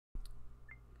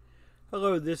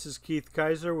Hello, this is Keith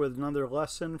Kaiser with another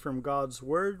lesson from God's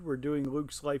Word. We're doing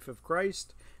Luke's Life of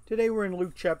Christ. Today we're in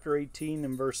Luke chapter 18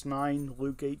 and verse 9.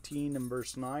 Luke 18 and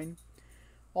verse 9.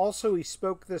 Also he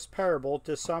spoke this parable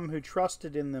to some who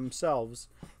trusted in themselves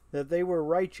that they were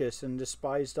righteous and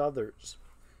despised others.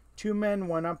 2 men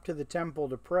went up to the temple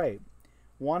to pray,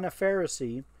 one a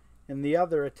Pharisee and the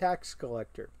other a tax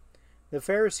collector. The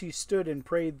Pharisee stood and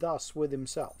prayed thus with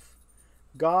himself: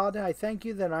 God, I thank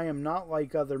you that I am not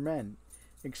like other men,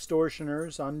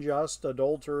 extortioners, unjust,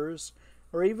 adulterers,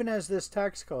 or even as this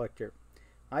tax collector.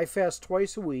 I fast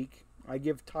twice a week, I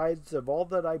give tithes of all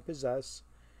that I possess.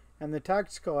 And the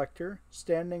tax collector,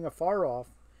 standing afar off,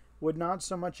 would not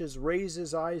so much as raise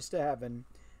his eyes to heaven,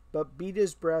 but beat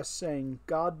his breast, saying,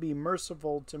 God be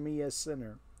merciful to me, a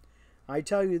sinner. I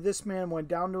tell you, this man went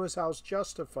down to his house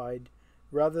justified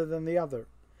rather than the other.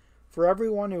 For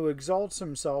everyone who exalts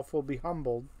himself will be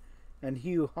humbled, and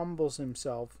he who humbles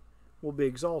himself will be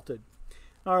exalted.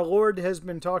 Our Lord has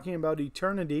been talking about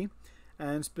eternity,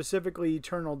 and specifically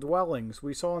eternal dwellings.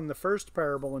 We saw in the first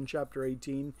parable in chapter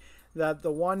 18 that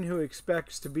the one who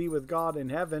expects to be with God in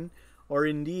heaven, or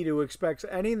indeed who expects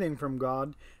anything from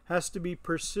God, has to be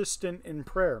persistent in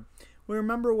prayer. We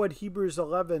remember what Hebrews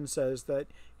 11 says, that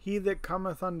he that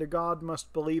cometh unto God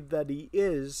must believe that he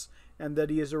is, and that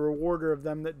he is a rewarder of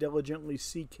them that diligently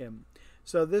seek him.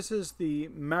 So this is the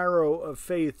marrow of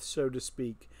faith, so to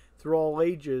speak. Through all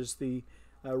ages, the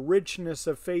richness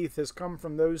of faith has come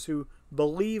from those who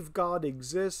believe God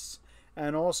exists,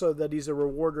 and also that he's a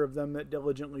rewarder of them that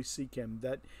diligently seek him,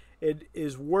 that it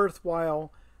is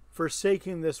worthwhile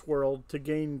forsaking this world to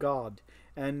gain God,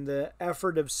 and the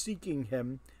effort of seeking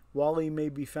him while he may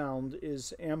be found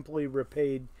is amply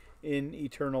repaid in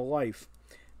eternal life.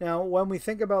 Now, when we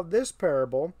think about this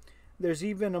parable, there's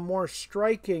even a more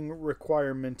striking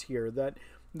requirement here, that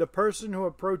the person who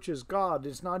approaches God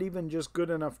is not even just good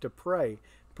enough to pray.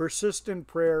 Persistent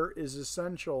prayer is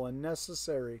essential and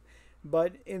necessary.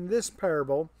 But in this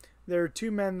parable, there are 2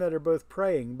 men that are both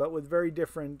praying, but with very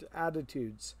different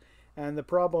attitudes. And the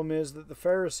problem is that the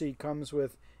Pharisee comes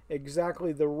with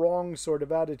exactly the wrong sort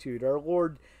of attitude. Our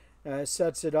Lord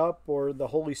sets it up, or the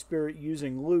Holy Spirit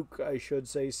using Luke, I should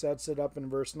say, sets it up in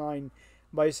verse 9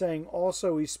 by saying,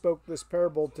 also he spoke this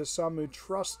parable to some who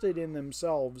trusted in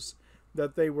themselves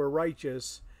that they were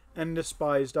righteous and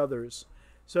despised others.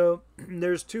 So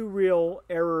there's 2 real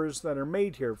errors that are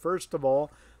made here. First of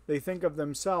all, they think of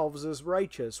themselves as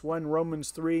righteous, when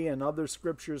Romans 3 and other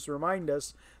scriptures remind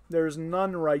us there is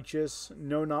none righteous,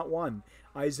 no, not one.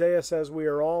 Isaiah says we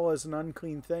are all as an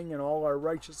unclean thing, and all our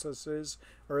righteousnesses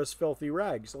are as filthy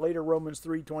rags. Later, Romans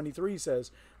 3:23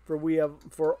 says,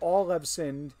 for all have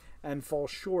sinned and fall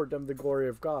short of the glory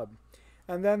of God.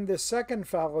 And then the second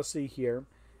fallacy here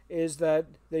is that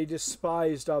they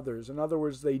despised others. In other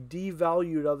words, they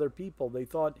devalued other people. They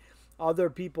thought other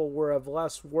people were of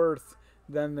less worth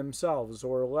than themselves,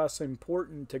 or less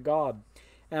important to God.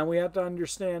 And we have to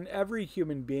understand every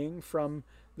human being, from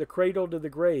the cradle to the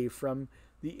grave, from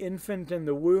the infant in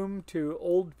the womb to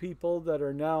old people that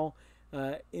are now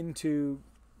into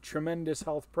tremendous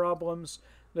health problems,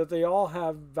 that they all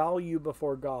have value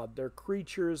before God. They're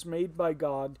creatures made by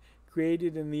God,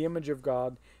 created in the image of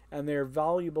God, and they're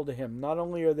valuable to him. Not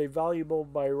only are they valuable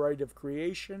by right of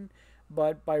creation,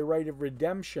 but by right of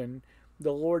redemption,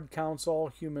 the Lord counts all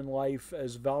human life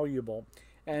as valuable.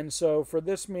 And so for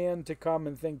this man to come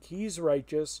and think he's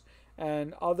righteous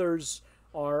and others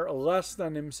are less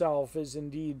than himself is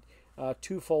indeed a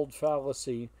twofold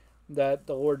fallacy that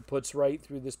the Lord puts right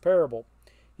through this parable.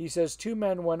 He says 2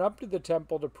 men went up to the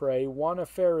temple to pray, one a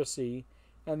Pharisee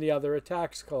and the other a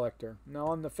tax collector. Now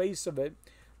on the face of it,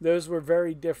 those were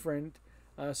very different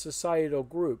societal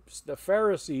groups. The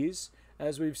Pharisees,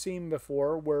 as we've seen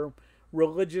before, were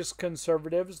religious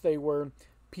conservatives. They were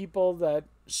people that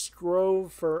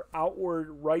strove for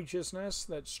outward righteousness,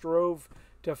 that strove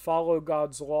to follow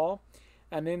God's law.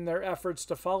 And in their efforts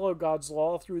to follow God's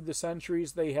law through the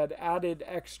centuries, they had added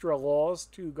extra laws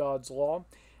to God's law.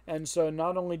 And so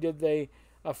not only did they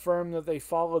affirm that they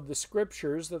followed the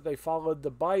scriptures, that they followed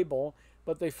the Bible,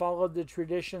 but they followed the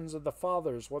traditions of the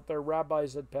fathers, what their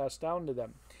rabbis had passed down to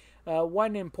them.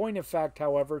 When in point of fact,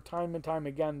 however, time and time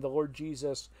again, the Lord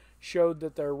Jesus showed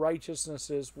that their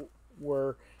righteousnesses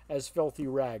were as filthy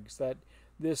rags, that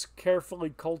this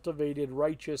carefully cultivated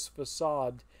righteous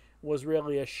facade was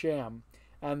really a sham,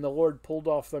 and the Lord pulled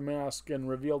off the mask and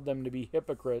revealed them to be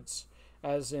hypocrites,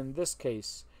 as in this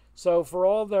case. So for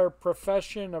all their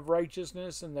profession of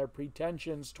righteousness and their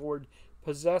pretensions toward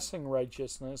possessing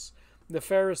righteousness, the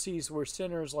Pharisees were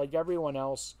sinners like everyone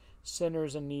else,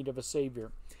 sinners in need of a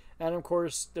Savior. And of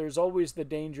course, there's always the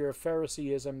danger of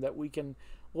Phariseeism, that we can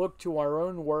look to our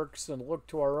own works and look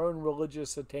to our own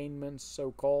religious attainments,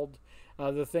 so-called,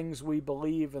 the things we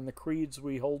believe and the creeds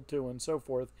we hold to and so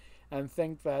forth, and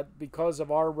think that because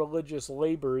of our religious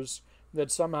labors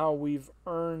that somehow we've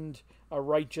earned a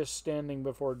righteous standing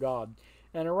before God.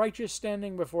 And a righteous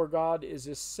standing before God is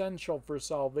essential for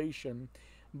salvation,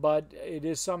 but it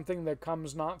is something that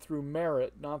comes not through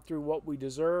merit, not through what we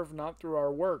deserve, not through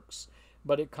our works,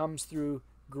 but it comes through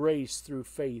grace, through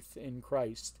faith in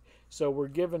Christ. So we're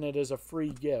given it as a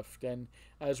free gift. And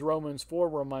as Romans 4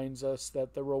 reminds us,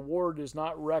 that the reward is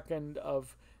not reckoned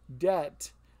of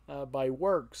debt by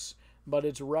works, but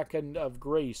it's reckoned of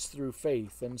grace through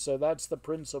faith. And so that's the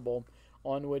principle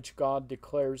on which God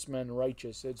declares men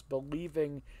righteous. It's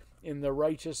believing in the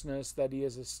righteousness that he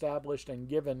has established and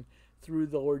given through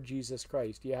the Lord Jesus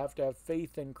Christ. You have to have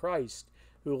faith in Christ,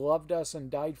 who loved us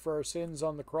and died for our sins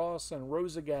on the cross and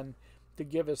rose again to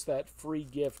give us that free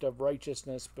gift of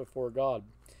righteousness before God.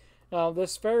 Now,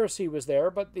 this Pharisee was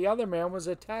there, but the other man was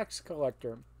a tax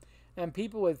collector. And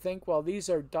people would think, well, these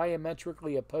are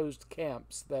diametrically opposed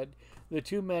camps, that the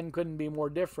two men couldn't be more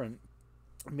different,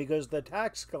 because the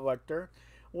tax collector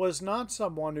was not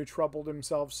someone who troubled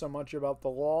himself so much about the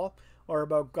law or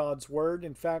about God's word.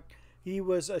 In fact, he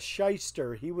was a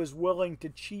shyster. He was willing to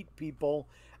cheat people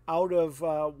out of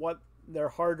what their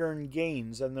hard-earned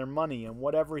gains and their money and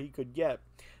whatever he could get.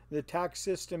 The tax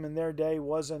system in their day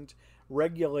wasn't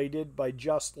regulated by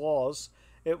just laws.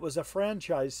 It was a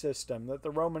franchise system that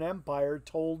the Roman Empire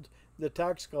told the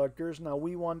tax collectors, now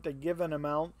we want to give an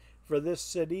amount for this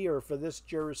city or for this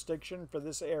jurisdiction, for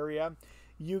this area.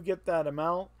 You get that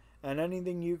amount, and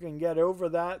anything you can get over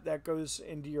that, that goes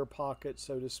into your pocket,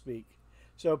 so to speak.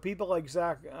 So people like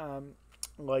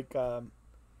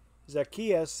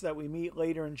Zacchaeus that we meet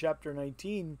later in chapter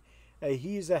 19,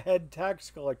 he's a head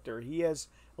tax collector. He has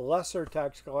lesser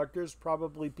tax collectors,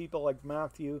 probably people like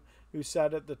Matthew, who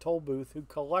sat at the toll booth, who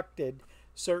collected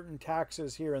certain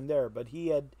taxes here and there, but he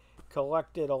had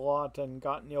collected a lot and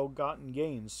gotten ill-gotten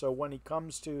gains. So when he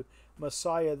comes to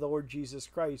Messiah, the Lord Jesus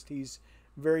Christ, he's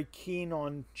very keen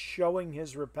on showing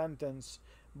his repentance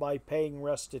by paying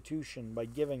restitution, by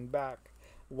giving back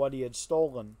what he had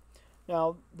stolen.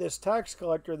 Now, this tax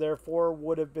collector, therefore,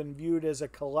 would have been viewed as a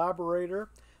collaborator,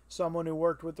 someone who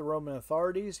worked with the Roman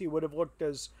authorities. He would have looked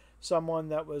as someone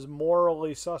that was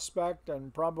morally suspect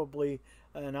and probably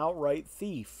an outright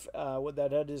thief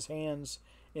that had his hands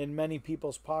in many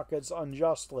people's pockets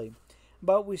unjustly.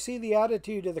 But we see the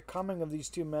attitude of the coming of these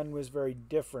two men was very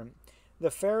different. The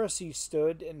Pharisee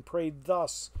stood and prayed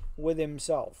thus with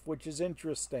himself, which is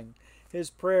interesting. His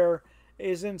prayer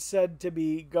isn't said to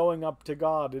be going up to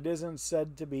God. It isn't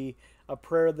said to be a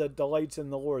prayer that delights in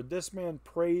the Lord. This man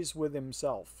prays with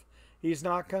himself. He's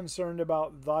not concerned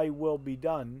about thy will be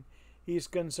done. He's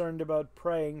concerned about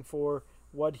praying for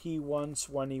what he wants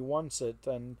when he wants it,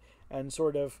 and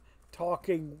sort of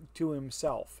talking to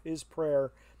himself. His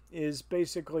prayer is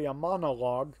basically a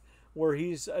monologue where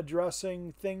he's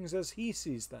addressing things as he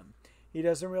sees them. He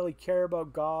doesn't really care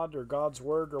about God or God's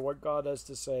word or what God has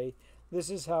to say. This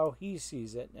is how he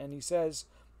sees it. And he says,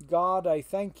 God, I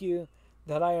thank you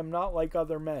that I am not like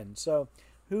other men. So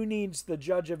who needs the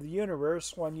judge of the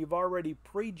universe when you've already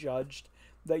prejudged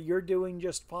that you're doing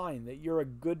just fine, that you're a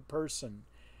good person?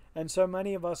 And so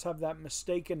many of us have that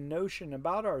mistaken notion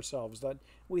about ourselves, that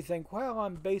we think, well,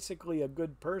 I'm basically a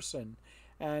good person.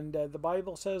 And the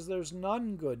Bible says there's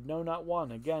none good, no, not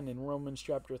one. Again, in Romans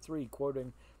chapter 3,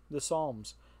 quoting the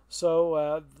Psalms.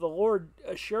 So the Lord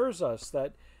assures us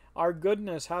that our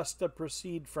goodness has to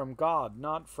proceed from God,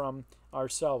 not from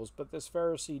ourselves. But this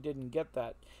Pharisee didn't get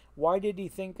that. Why did he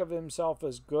think of himself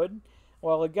as good?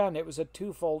 Well, again, it was a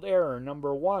twofold error.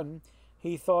 Number one,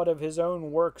 he thought of his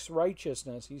own works'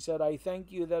 righteousness. He said, I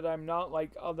thank you that I'm not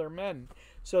like other men.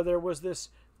 So there was this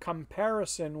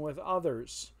comparison with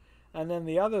others. And then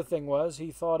the other thing was,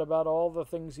 he thought about all the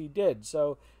things he did.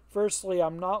 So firstly,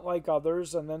 I'm not like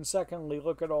others, and then secondly,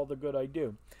 look at all the good I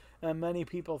do. And many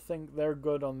people think they're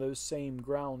good on those same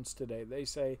grounds today. They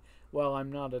say, well,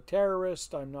 I'm not a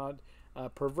terrorist, I'm not a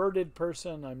perverted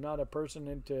person, I'm not a person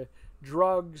into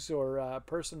drugs or a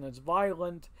person that's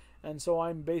violent, and so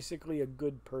I'm basically a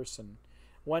good person.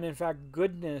 When in fact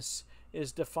goodness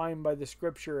is defined by the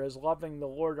Scripture as loving the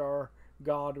Lord our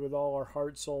God with all our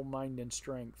heart, soul, mind, and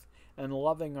strength, and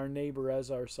loving our neighbor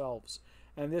as ourselves.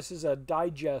 And this is a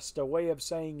digest, a way of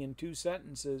saying in two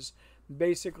sentences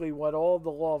basically what all the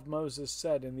law of Moses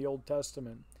said in the Old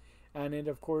Testament. And it,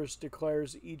 of course,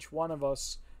 declares each one of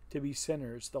us to be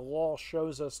sinners. The law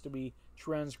shows us to be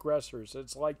transgressors.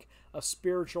 It's like a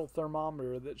spiritual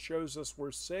thermometer that shows us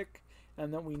we're sick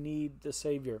and that we need the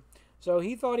Savior. So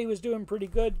he thought he was doing pretty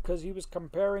good because he was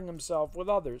comparing himself with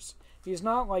others. He's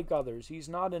not like others. He's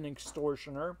not an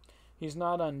extortioner. He's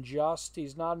not unjust.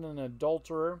 He's not an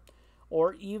adulterer,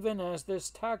 or even as this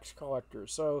tax collector.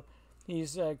 So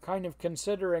he's kind of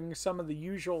considering some of the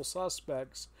usual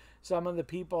suspects, some of the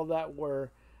people that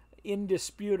were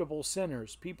indisputable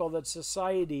sinners, people that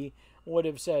society would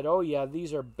have said, oh yeah,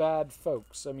 these are bad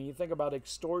folks. I mean, you think about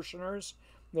extortioners,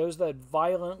 those that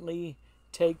violently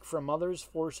take from others,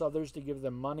 force others to give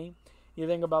them money. You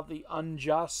think about the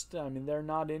unjust. I mean, they're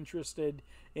not interested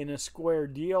in a square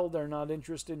deal. They're not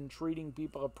interested in treating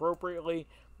people appropriately.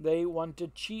 They want to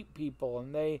cheat people,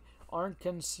 and they aren't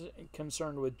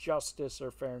concerned with justice or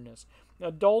fairness.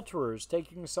 Adulterers,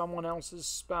 taking someone else's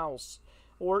spouse.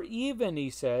 Or even, he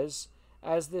says,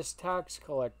 as this tax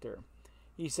collector.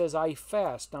 He says, I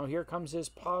fast. Now here comes his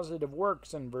positive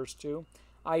works in verse 2.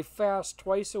 I fast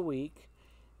twice a week,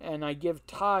 and I give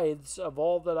tithes of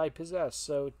all that I possess.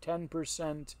 So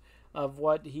 10% of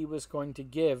what he was going to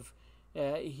give,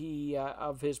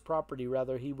 of his property,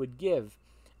 rather, he would give.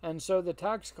 And so the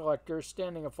tax collector,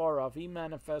 standing afar off, he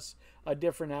manifests a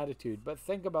different attitude. But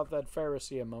think about that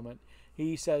Pharisee a moment.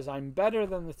 He says, I'm better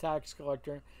than the tax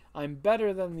collector. I'm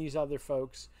better than these other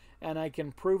folks, and I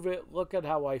can prove it. Look at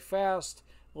how I fast.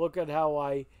 Look at how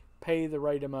I pay the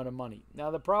right amount of money.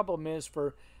 Now, the problem is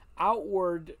for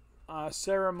outward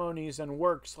ceremonies and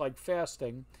works like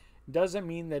fasting doesn't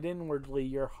mean that inwardly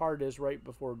your heart is right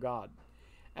before God.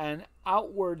 And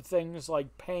outward things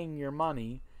like paying your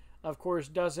money, of course,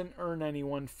 doesn't earn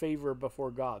anyone favor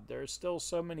before God. There are still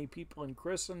so many people in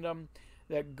Christendom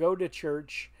that go to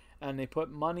church and they put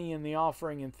money in the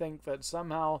offering and think that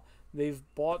somehow they've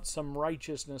bought some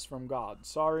righteousness from God.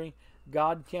 Sorry,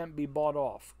 God can't be bought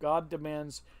off. God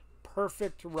demands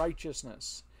perfect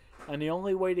righteousness. And the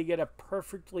only way to get a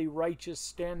perfectly righteous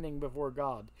standing before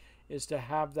God is to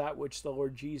have that which the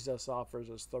Lord Jesus offers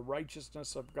us, the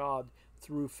righteousness of God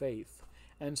through faith.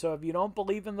 And so if you don't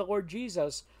believe in the Lord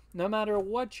Jesus, no matter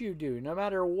what you do, no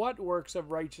matter what works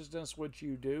of righteousness which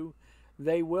you do,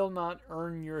 they will not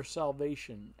earn your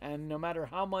salvation. And no matter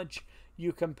how much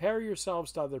you compare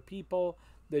yourselves to other people,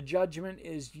 the judgment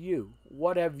is you.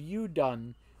 What have you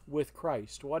done with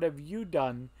Christ? What have you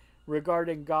done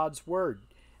regarding God's word?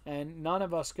 And none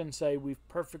of us can say we've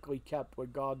perfectly kept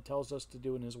what God tells us to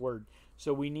do in his word.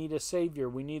 So we need a Savior.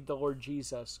 We need the Lord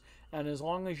Jesus. And as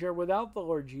long as you're without the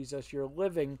Lord Jesus, you're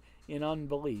living in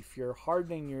unbelief. You're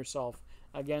hardening yourself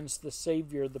against the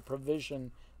Savior, the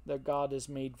provision that God has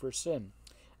made for sin.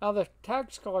 Now the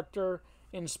tax collector,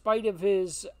 in spite of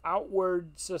his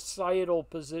outward societal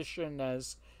position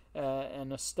as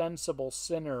an ostensible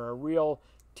sinner, a real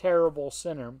terrible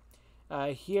sinner,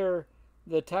 here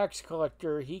the tax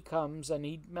collector, he comes and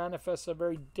he manifests a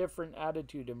very different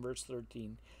attitude in verse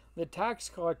 13. The tax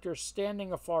collector,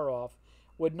 standing afar off,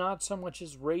 would not so much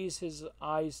as raise his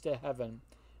eyes to heaven,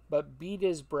 but beat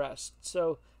his breast.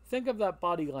 So think of that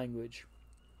body language.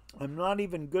 I'm not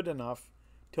even good enough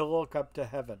to look up to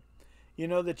heaven. You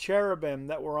know, the cherubim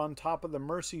that were on top of the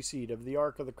mercy seat of the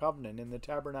Ark of the Covenant in the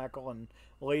tabernacle and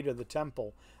later the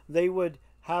temple, they would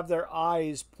have their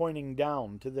eyes pointing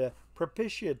down to the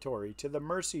propitiatory, to the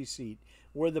mercy seat,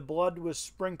 where the blood was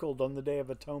sprinkled on the Day of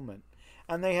Atonement.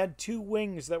 And they had two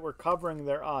wings that were covering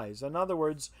their eyes. In other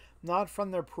words, not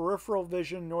from their peripheral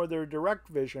vision nor their direct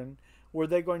vision were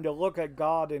they going to look at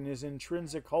God in his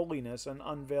intrinsic holiness and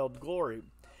unveiled glory.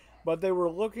 But they were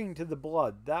looking to the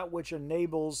blood, that which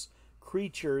enables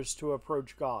creatures to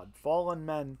approach God. Fallen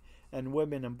men and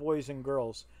women and boys and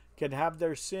girls can have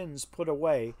their sins put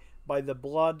away by the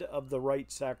blood of the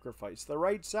right sacrifice. The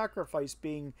right sacrifice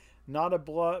being not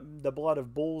the blood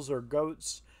of bulls or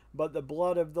goats, but the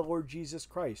blood of the Lord Jesus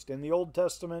Christ. In the Old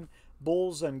Testament,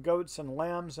 bulls and goats and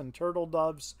lambs and turtle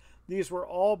doves, these were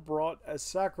all brought as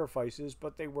sacrifices,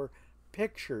 but they were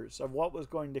pictures of what was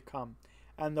going to come.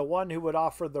 And the one who would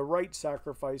offer the right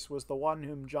sacrifice was the one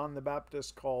whom John the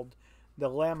Baptist called the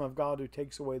Lamb of God who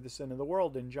takes away the sin of the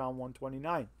world in John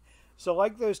 1:29. So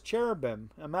like those cherubim,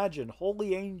 imagine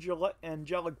holy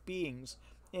angelic beings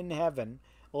in heaven,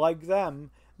 like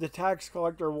them, the tax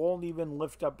collector won't even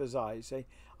lift up his eyes. Say,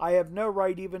 I have no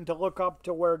right even to look up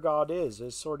to where God is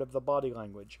sort of the body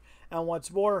language. And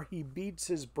what's more, he beats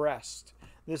his breast.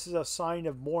 This is a sign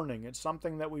of mourning. It's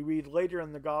something that we read later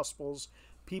in the Gospels.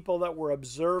 People that were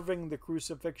observing the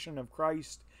crucifixion of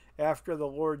Christ after the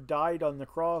Lord died on the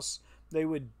cross, they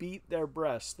would beat their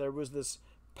breasts. There was this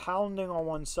pounding on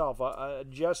oneself, a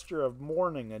gesture of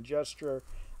mourning, a gesture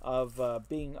of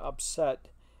being upset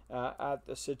at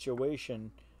the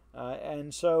situation.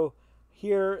 And so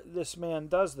here this man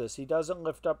does this. He doesn't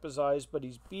lift up his eyes, but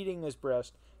he's beating his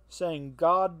breast, saying,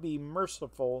 God be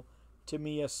merciful to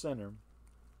me, a sinner.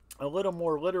 A little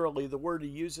more literally, the word he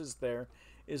uses there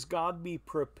is God be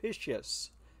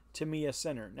propitious to me, a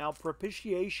sinner. Now,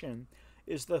 propitiation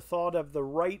is the thought of the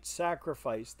right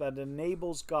sacrifice that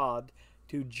enables God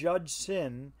to judge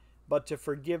sin, but to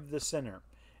forgive the sinner.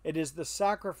 It is the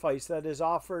sacrifice that is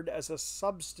offered as a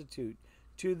substitute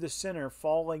to the sinner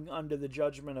falling under the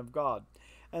judgment of God.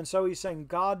 And so he's saying,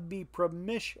 God be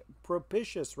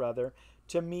propitious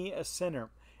to me, a sinner.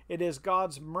 It is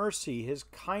God's mercy, his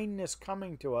kindness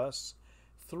coming to us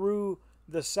through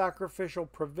the sacrificial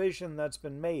provision that's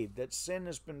been made, that sin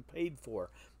has been paid for,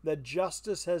 that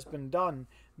justice has been done,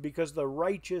 because the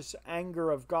righteous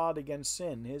anger of God against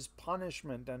sin, his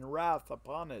punishment and wrath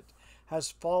upon it,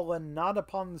 has fallen not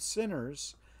upon the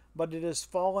sinners, but it has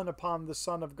fallen upon the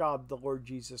Son of God, the Lord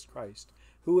Jesus Christ,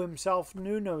 who himself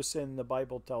knew no sin, the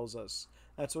Bible tells us.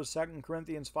 That's what 2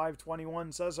 Corinthians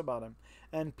 5:21 says about him.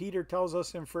 And Peter tells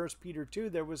us in 1 Peter 2,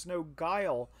 there was no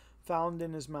guile found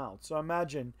in his mouth. So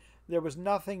imagine, there was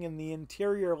nothing in the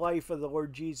interior life of the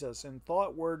Lord Jesus, in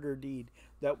thought, word, or deed,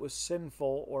 that was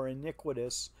sinful or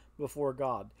iniquitous before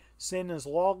God. Sin is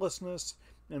lawlessness,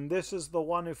 and this is the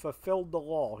one who fulfilled the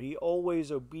law. He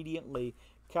always obediently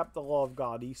kept the law of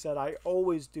God. He said, I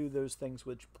always do those things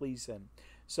which please him.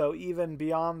 So even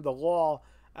beyond the law,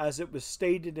 as it was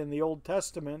stated in the Old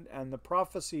Testament and the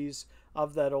prophecies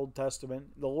of that Old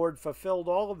Testament, the Lord fulfilled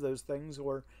all of those things,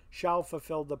 or shall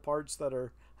fulfill the parts that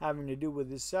are having to do with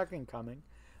his second coming.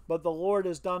 But the Lord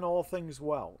has done all things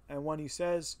well. And when he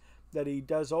says that he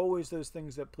does always those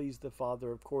things that please the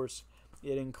Father, of course,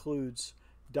 it includes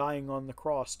dying on the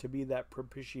cross to be that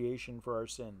propitiation for our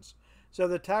sins. So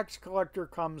the tax collector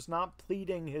comes not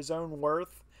pleading his own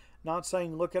worth, not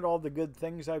saying, look at all the good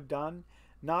things I've done,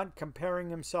 not comparing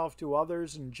himself to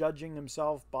others and judging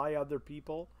himself by other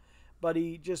people, but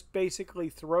he just basically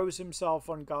throws himself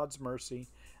on God's mercy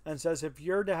and says, if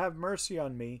you're to have mercy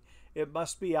on me, it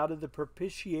must be out of the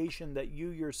propitiation that you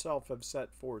yourself have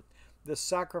set forth, the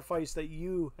sacrifice that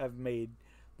you have made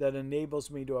that enables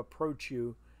me to approach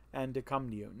you and to come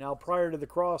to you. Now, prior to the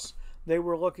cross, they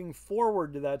were looking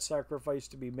forward to that sacrifice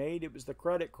to be made. It was the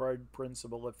credit card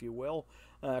principle, if you will.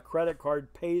 A credit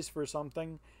card pays for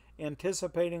something,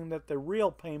 anticipating that the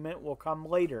real payment will come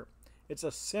later. It's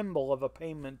a symbol of a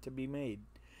payment to be made.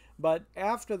 But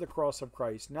after the cross of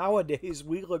Christ, nowadays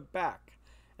we look back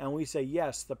and we say,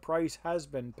 yes, the price has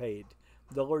been paid.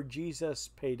 The Lord Jesus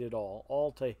paid it all.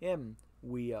 All to him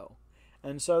we owe.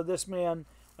 And so this man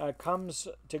comes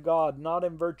to God not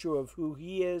in virtue of who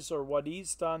he is or what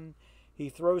he's done. He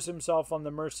throws himself on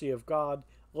the mercy of God,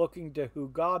 looking to who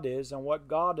God is and what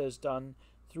God has done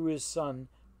through his Son,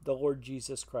 the Lord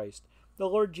Jesus Christ. The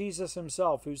Lord Jesus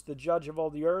himself, who's the judge of all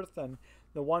the earth and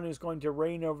the one who's going to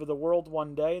reign over the world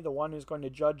one day, the one who's going to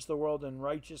judge the world in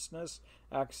righteousness,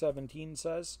 Acts 17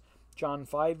 says. John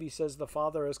 5, he says, the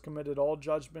Father has committed all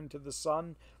judgment to the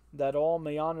Son, that all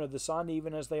may honor the Son,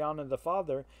 even as they honor the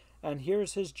Father. And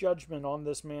here's his judgment on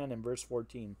this man in verse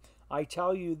 14. I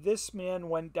tell you, this man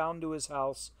went down to his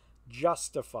house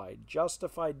justified.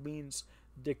 Justified means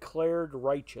declared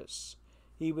righteous.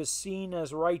 He was seen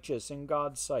as righteous in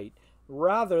God's sight,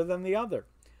 rather than the other.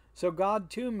 So God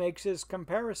too makes his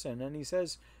comparison, and he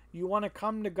says, you want to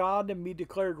come to God and be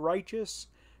declared righteous?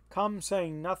 Come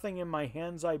saying, nothing in my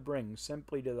hands I bring,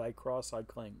 simply to thy cross I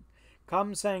cling.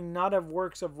 Come saying, not of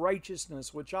works of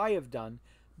righteousness which I have done,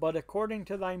 but according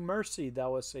to thy mercy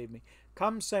thou hast saved me.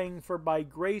 Come saying, for by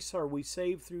grace are we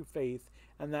saved through faith,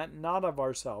 and that not of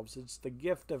ourselves. It's the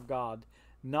gift of God,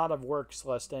 not of works,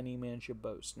 lest any man should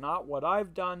boast. Not what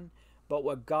I've done, but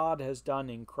what God has done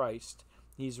in Christ.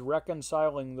 He's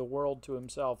reconciling the world to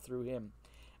himself through him.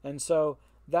 And so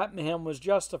that man was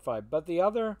justified, but the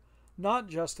other not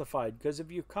justified, because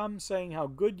if you come saying how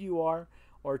good you are,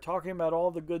 or talking about all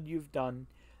the good you've done,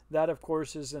 that of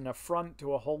course is an affront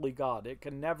to a holy God. It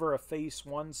can never efface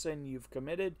one sin you've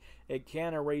committed. It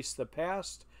can't erase the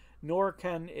past, nor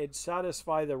can it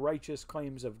satisfy the righteous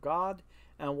claims of God.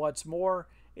 And what's more,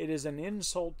 it is an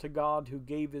insult to God who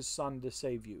gave his Son to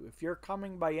save you. If you're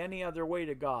coming by any other way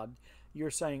to God,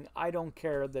 you're saying, I don't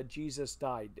care that Jesus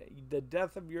died. The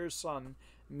death of your Son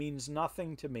means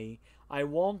nothing to me. I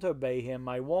won't obey him.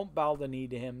 I won't bow the knee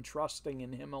to him, trusting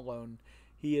in him alone.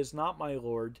 He is not my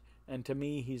Lord, and to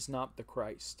me he's not the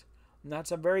Christ. And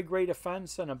that's a very great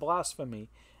offense and a blasphemy,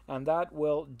 and that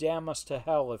will damn us to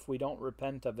hell if we don't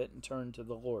repent of it and turn to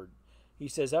the Lord. He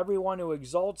says, everyone who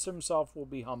exalts himself will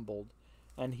be humbled,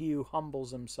 and he who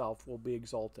humbles himself will be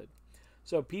exalted.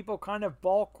 So people kind of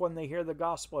balk when they hear the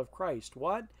gospel of Christ.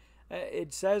 What?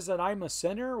 It says that I'm a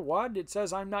sinner. What? It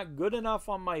says I'm not good enough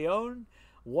on my own.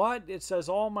 What? It says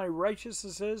all my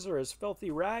righteousnesses are as filthy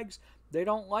rags. They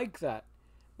don't like that.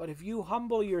 But if you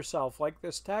humble yourself like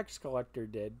this tax collector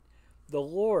did, the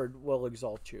Lord will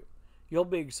exalt you. You'll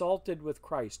be exalted with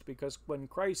Christ, because when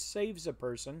Christ saves a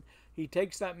person, he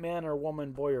takes that man or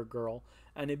woman, boy or girl,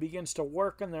 and he begins to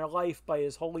work in their life by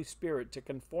his Holy Spirit to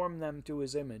conform them to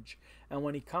his image. And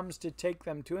when he comes to take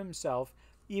them to himself,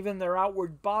 even their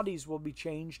outward bodies will be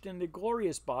changed into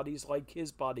glorious bodies like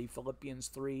his body, Philippians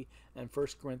 3 and 1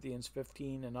 Corinthians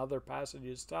 15 and other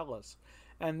passages tell us.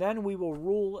 And then we will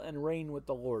rule and reign with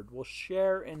the Lord. We'll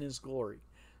share in his glory.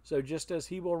 So just as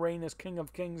he will reign as King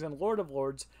of Kings and Lord of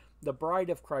Lords, the bride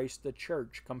of Christ, the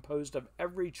church, composed of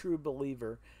every true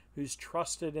believer who's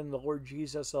trusted in the Lord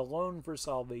Jesus alone for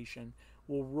salvation,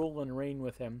 will rule and reign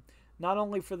with him, not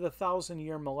only for the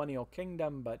 1,000-year millennial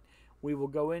kingdom, but we will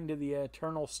go into the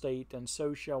eternal state, and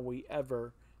so shall we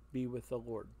ever be with the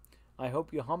Lord. I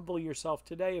hope you humble yourself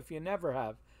today, if you never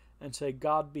have, and say,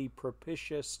 God, be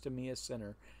propitious to me, a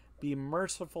sinner. Be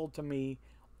merciful to me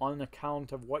on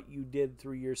account of what you did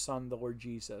through your Son, the Lord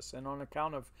Jesus, and on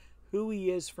account of who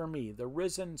he is for me, the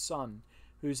risen Son,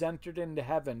 who's entered into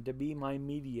heaven to be my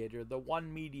mediator, the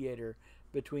one mediator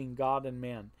between God and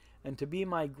man, and to be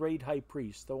my great high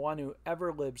priest, the one who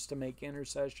ever lives to make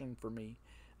intercession for me,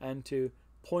 and to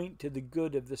point to the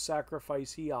good of the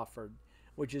sacrifice he offered,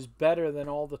 which is better than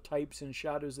all the types and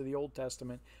shadows of the Old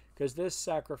Testament, because this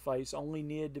sacrifice only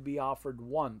needed to be offered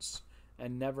once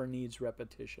and never needs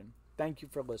repetition. Thank you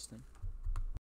for listening.